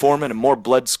 Red Foreman, and more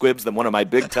blood squibs than one of my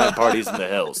big-time parties in the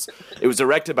hills. It was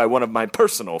directed by one of my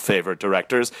personal favorite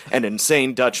directors, an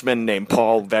insane Dutchman named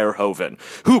Paul Verhoeven,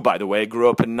 who, by the way, grew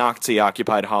up in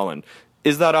Nazi-occupied Holland.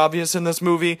 Is that obvious in this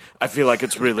movie? I feel like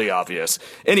it's really obvious.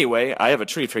 Anyway, I have a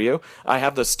treat for you. I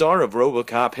have the star of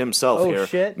RoboCop himself here,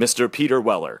 shit. Mr. Peter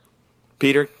Weller.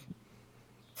 Peter?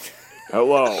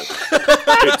 Hello.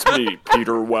 It's me,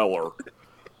 Peter Weller.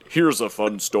 Here's a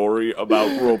fun story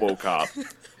about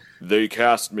RoboCop. They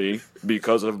cast me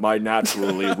because of my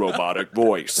naturally robotic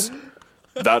voice.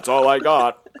 That's all I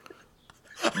got.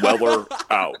 Weller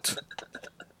out.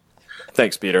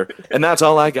 Thanks, Peter. And that's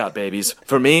all I got, babies.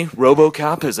 For me,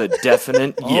 RoboCop is a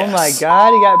definite yes. Oh my God,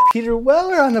 you got Peter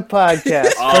Weller on the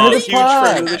podcast. Oh, huge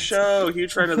friend of the show.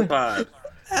 Huge friend of the pod.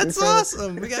 That's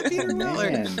awesome. We got Peter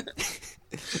Weller.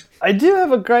 I do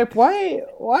have a gripe. Why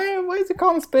is he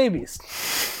calling us babies?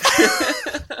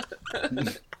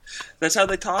 That's how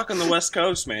they talk on the West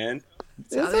Coast, man.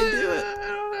 That's how they do it. I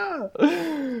don't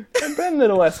know. I've been to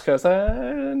the West Coast.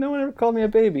 No one ever called me a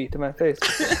baby to my face.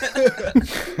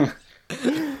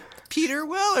 Peter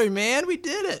Weller, man, we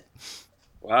did it.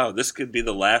 Wow, this could be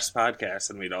the last podcast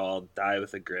and we'd all die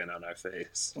with a grin on our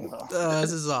face.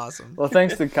 This is awesome. Well,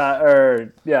 thanks to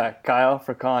Kyle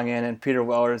for calling in, and Peter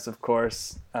Wellers, of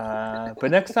course. But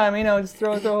next time, just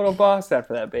throw a little boss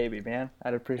after that baby, man.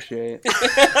 I'd appreciate it.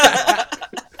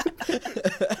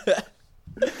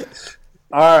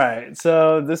 All right,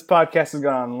 so this podcast has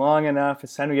gone on long enough.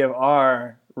 It's time to give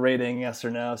our rating, yes or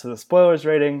no. So the spoilers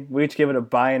rating, we each give it a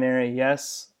binary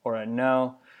yes or a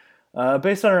no.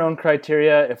 Based on our own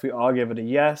criteria, if we all give it a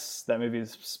yes, that movie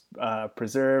is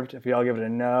preserved. If we all give it a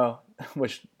no,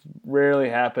 which rarely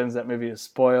happens, that movie is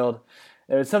spoiled.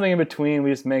 If it's something in between, we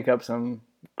just make up some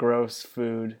gross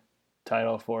food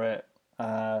title for it.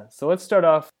 So let's start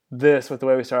off with the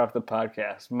way we start off the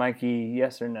podcast. Mikey,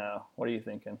 yes or no? What are you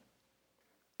thinking?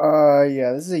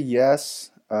 Yeah, this is a yes.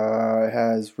 It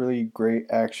has really great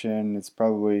action. It's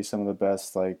probably some of the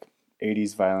best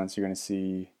 80s violence you're going to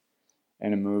see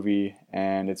in a movie,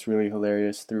 and it's really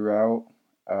hilarious throughout.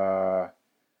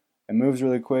 It moves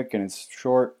really quick, and it's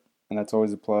short, and that's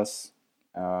always a plus.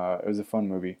 It was a fun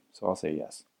movie, so I'll say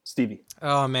yes. Stevie.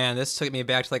 Oh man, this took me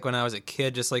back to when I was a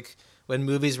kid, just when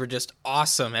movies were just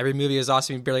awesome. Every movie was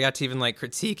awesome. You barely got to even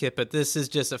critique it, but this is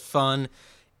just a fun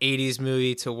 80s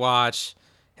movie to watch.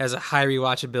 Has a high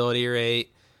rewatchability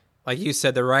rate. Like you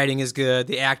said, the writing is good.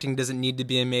 The acting doesn't need to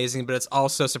be amazing, but it's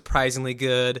also surprisingly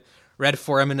good. Red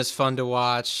Foreman is fun to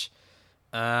watch.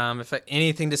 If I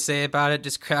anything to say about it,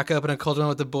 just crack open a cold one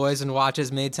with the boys and watch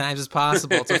as many times as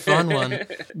possible. It's a fun one.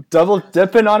 Double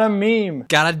dipping on a meme.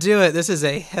 Gotta do it. This is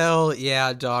a hell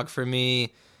yeah dog for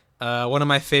me. One of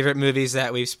my favorite movies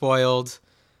that we've spoiled,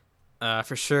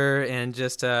 for sure, and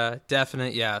just a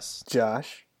definite yes.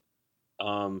 Josh?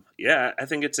 Yeah, I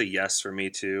think it's a yes for me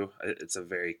too. It's a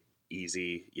very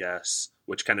easy yes,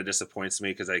 which kind of disappoints me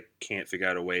because I can't figure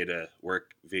out a way to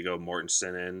work Viggo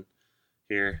Mortensen in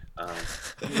here.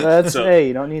 Hey,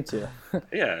 you don't need to.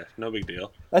 Yeah, no big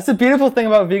deal. That's the beautiful thing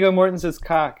about Viggo Mortensen's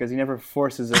cock, is he never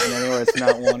forces it in anywhere it's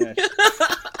not wanted.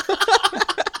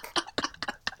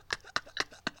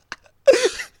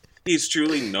 He's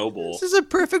truly noble. This is a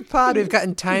perfect pod. We've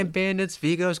gotten Time Bandits,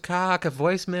 Viggo's cock, a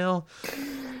voicemail.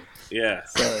 Yeah.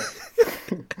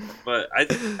 But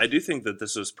I do think that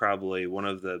this was probably one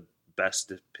of the best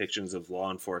depictions of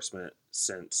law enforcement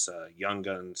since Young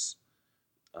Guns.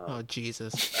 Oh,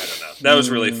 Jesus. I don't know. That was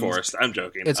really forced. I'm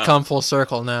joking. It's come full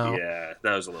circle now. Yeah,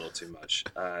 that was a little too much.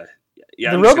 The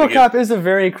RoboCop is a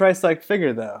very Christ-like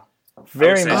figure, though.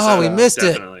 Very much. Oh, we missed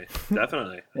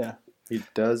Definitely. Yeah. He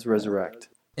does resurrect.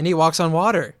 And he walks on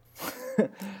water.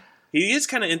 He is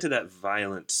kind of into that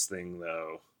violence thing,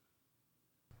 though.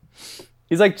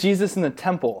 He's like Jesus in the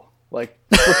temple, like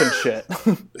flipping shit.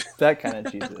 That kind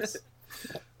of Jesus.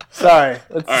 Sorry.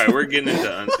 All right, we're getting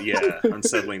into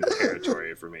unsettling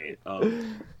territory for me.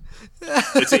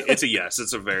 It's a yes.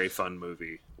 It's a very fun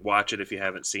movie. Watch it if you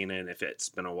haven't seen it. And if it's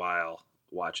been a while,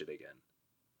 watch it again.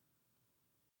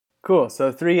 Cool.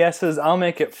 So 3 yeses. I'll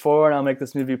make it 4, and I'll make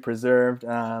this movie preserved.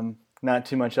 Not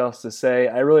too much else to say.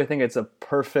 I really think it's a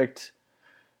perfect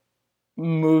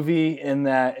movie in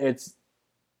that it's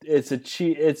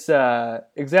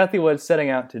exactly what it's setting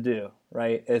out to do.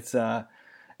 Right. It's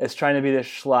trying to be this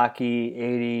schlocky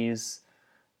 80s,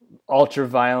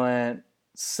 ultra-violent,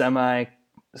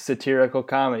 semi-satirical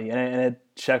comedy. And it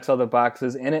checks all the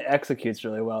boxes, and it executes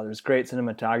really well. There's great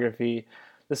cinematography.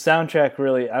 The soundtrack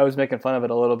really, I was making fun of it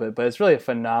a little bit, but it's really a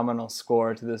phenomenal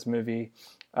score to this movie.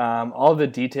 All the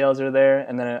details are there,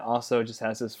 and then it also just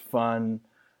has this fun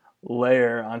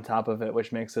layer on top of it,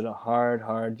 which makes it a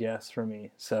hard yes for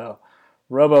me. So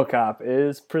RoboCop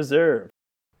is preserved.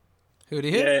 Who'd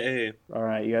he hit? Yay. All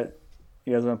right, you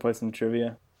guys want to play some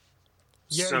trivia?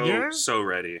 So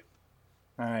ready.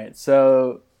 All right,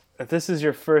 so if this is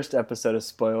your first episode of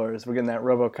Spoilers, we're getting that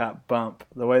RoboCop bump.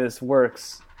 The way this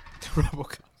works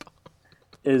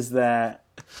is that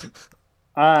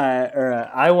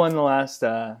I won the last.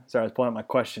 Sorry, I was pulling up my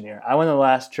question here. I won the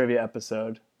last trivia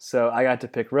episode, so I got to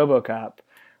pick RoboCop.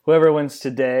 Whoever wins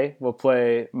today will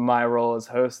play my role as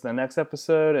host in the next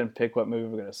episode and pick what movie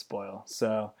we're going to spoil.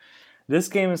 So this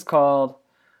game is called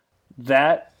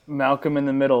That Malcolm in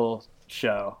the Middle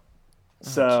Show.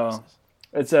 So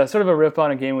it's a sort of a rip on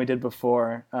a game we did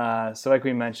before. So like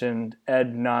we mentioned,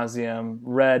 Ed Nauseum,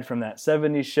 Red from That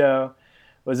 70s Show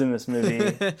was in this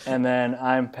movie. And then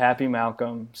I'm Pappy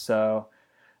Malcolm. So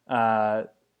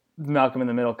Malcolm in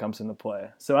the Middle comes into play.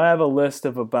 So I have a list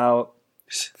of about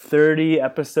 30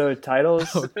 episode titles.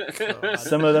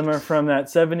 Some of them are from That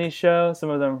 70s Show. Some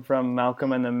of them from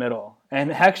Malcolm in the Middle.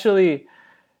 And actually,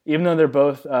 even though they're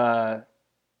both 90s,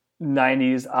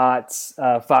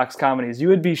 aughts, Fox comedies, you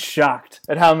would be shocked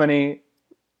at how many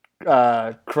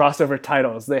crossover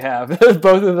titles they have.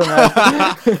 Both of them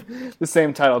have the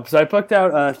same title. So I picked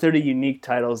out 30 unique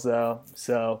titles, though.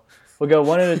 So we'll go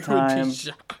one at a time.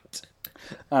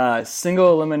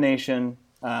 Single elimination.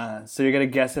 So you're going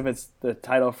to guess if it's the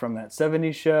title from That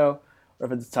 70s Show or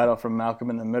if it's the title from Malcolm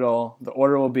in the Middle. The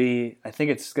order will be, I think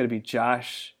it's going to be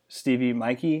Josh, Stevie,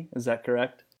 Mikey. Is that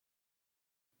correct?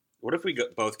 What if we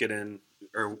both get in,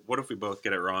 or what if we both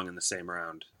get it wrong in the same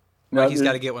round? Mikey's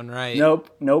got to get one right.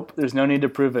 Nope. There's no need to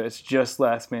prove it. It's just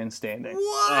last man standing.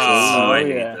 What? Oh, I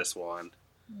hate this one.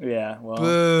 Yeah, well.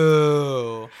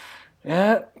 Boo.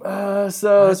 Yeah,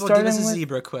 so might as well give us a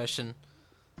zebra question.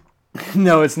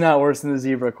 No, it's not worse than the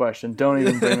zebra question. Don't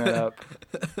even bring that up.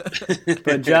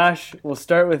 But Josh, we'll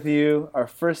start with you. Our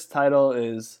first title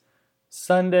is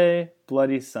Sunday,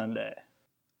 Bloody Sunday.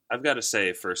 I've got to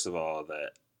say, first of all,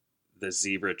 that the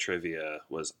zebra trivia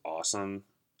was awesome,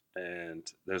 and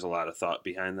there's a lot of thought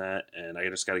behind that, and I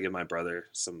just got to give my brother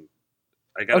some...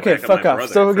 Okay, fuck off.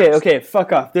 So, okay,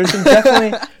 fuck off. There's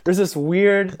this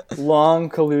weird, long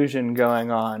collusion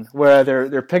going on where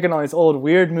they're picking all these old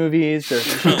weird movies, they're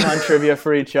cheating on trivia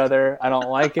for each other. I don't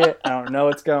like it. I don't know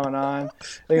what's going on.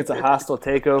 I think it's a hostile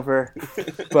takeover.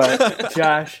 But,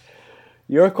 Josh,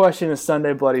 your question is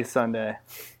Sunday, Bloody Sunday.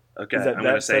 Okay, I'm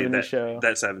going to say that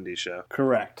 70s Show.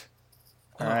 Correct.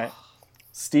 All right.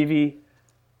 Stevie,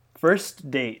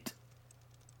 first date.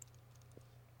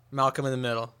 Malcolm in the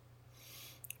Middle.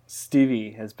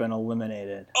 Stevie has been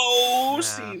eliminated. Oh, yeah.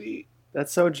 Stevie.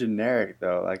 That's so generic,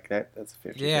 though. Like, that's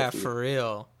 50-50. Yeah, for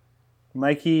real.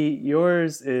 Mikey,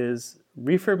 yours is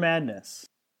Reefer Madness.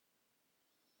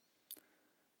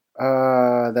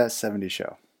 That 70s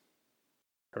Show.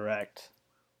 Correct.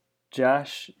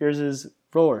 Josh, yours is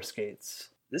Roller Skates.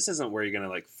 This isn't where you're going to,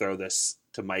 like, throw this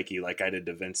to Mikey like I did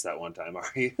to Vince that one time,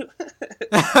 are you?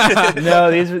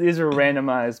 No, these were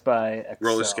randomized by Excel.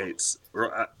 Roller Skates.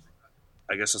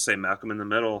 I guess I'll say Malcolm in the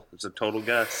Middle. It's a total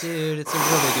guess. Dude, it's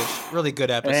a really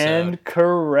good episode. And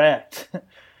correct.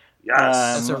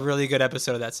 Yes. It's a really good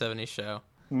episode of That 70s Show.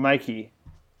 Mikey,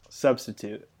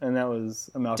 substitute. And that was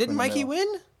a Malcolm Didn't in the Mikey Middle.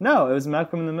 win? No, it was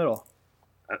Malcolm in the Middle.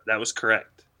 That was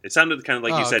correct. It sounded kind of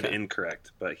like you said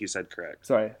incorrect, but he said correct.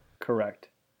 Sorry, correct.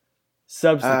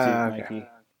 Substitute, Mikey.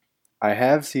 I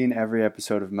have seen every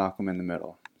episode of Malcolm in the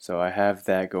Middle, so I have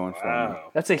that going for me.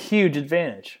 That's a huge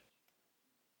advantage.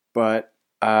 But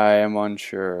I am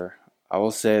unsure. I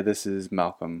will say this is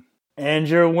Malcolm. And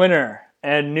your winner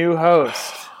and new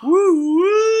host,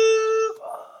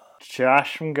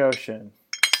 Josh from Goshen.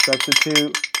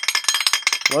 Substitute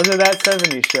Was it That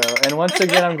 70s Show? And once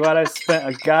again, I'm glad I spent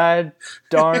a god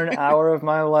darn hour of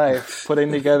my life putting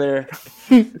together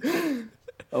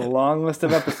a long list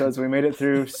of episodes. We made it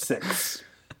through 6.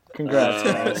 Congrats,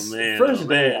 guys. Man, First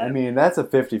day, I mean, that's a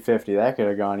 50-50. That could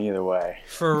have gone either way.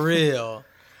 For real.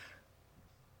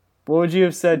 What would you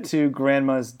have said to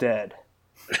Grandma's Dead?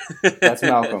 That's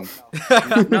Malcolm.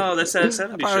 No, that's That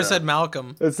 70s I Show. said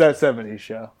Malcolm. It's That 70s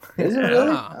Show. Is it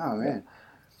really? Yeah. Oh, man.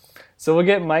 So we'll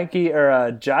get Mikey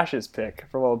or Josh's pick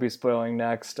for what we'll be spoiling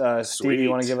next. Steve,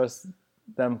 you want to give us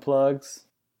them plugs?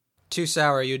 Too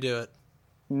sour, you do it.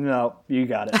 No, you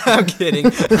got it. I'm kidding.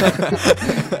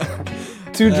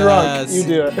 Too drunk, you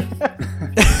do it.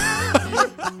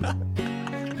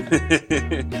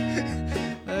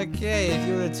 Okay, if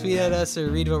you want to tweet at us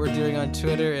or read what we're doing on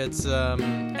Twitter, it's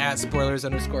at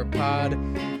spoilers_pod.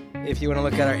 If you want to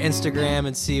look at our Instagram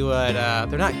and see what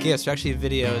they're not gifts, they're actually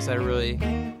videos that are really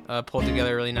pulled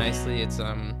together really nicely. It's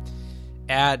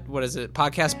at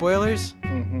Podcast Spoilers.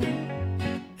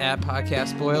 At Podcast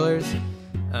Spoilers.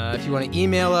 If you want to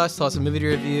email us, tell us a movie to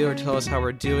review, or tell us how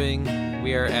we're doing,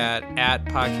 we are at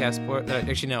Podcast Spoilers.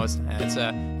 Actually, no, it's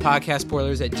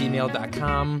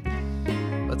podcastspoilers@gmail.com.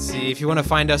 Let's see. If you want to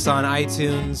find us on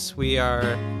iTunes, we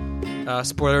are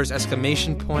Spoilers ! We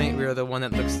are the one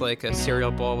that looks like a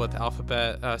cereal bowl with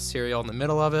alphabet cereal in the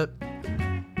middle of it.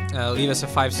 Leave us a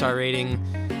 5-star rating.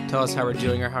 Tell us how we're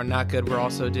doing or how not good we're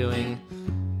also doing.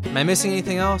 Am I missing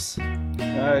anything else?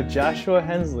 Joshua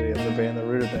Hensley of the band The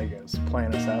Rutabagas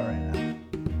playing us out right now.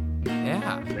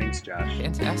 Yeah. Thanks, Josh.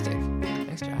 Fantastic.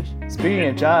 Thanks, Josh. Speaking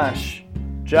of Josh,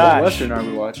 What Western are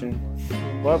we watching?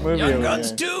 What movie Young are we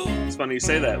Guns doing? 2! It's funny you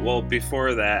say that. Well,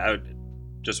 before that, I would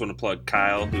just want to plug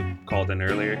Kyle, who called in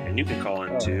earlier, and you can call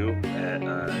in too at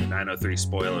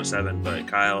 903-SPOIL07. But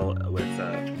Kyle with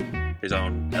his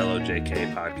own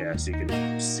LOJK podcast, you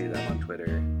can see them on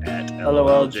Twitter at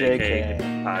LOLJK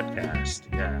podcast.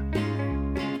 Yeah.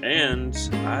 And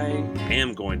I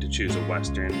am going to choose a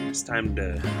Western. It's time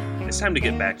to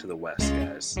get back to the West,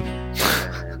 guys.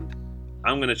 And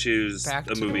I'm going to choose a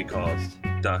movie called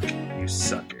Duck, You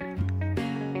Sucker.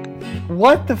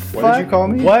 What the fuck? What did you call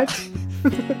me? What?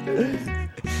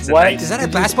 What? Is that a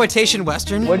blaxploitation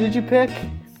Western? What did you pick?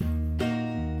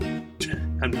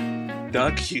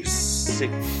 Duck, you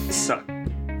sick suck.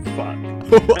 Fuck.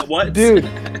 What? Dude.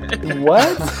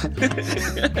 What?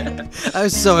 I'm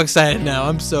so excited now.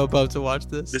 I'm so pumped to watch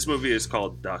this. This movie is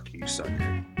called Duck, You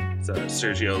Sucker. It's a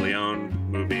Sergio Leone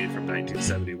movie from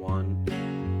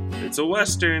 1971. It's a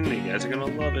Western. You guys are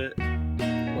going to love it.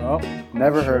 Well,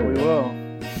 never heard of it. We will.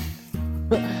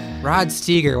 Rod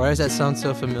Steiger. Why does that sound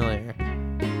so familiar?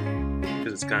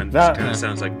 Because it kind of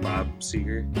sounds like Bob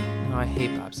Seger. No, I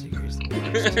hate Bob Seger.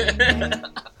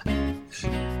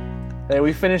 Hey,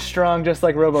 we finished strong just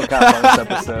like RoboCop on this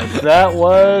episode. That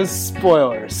was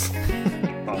Spoilers.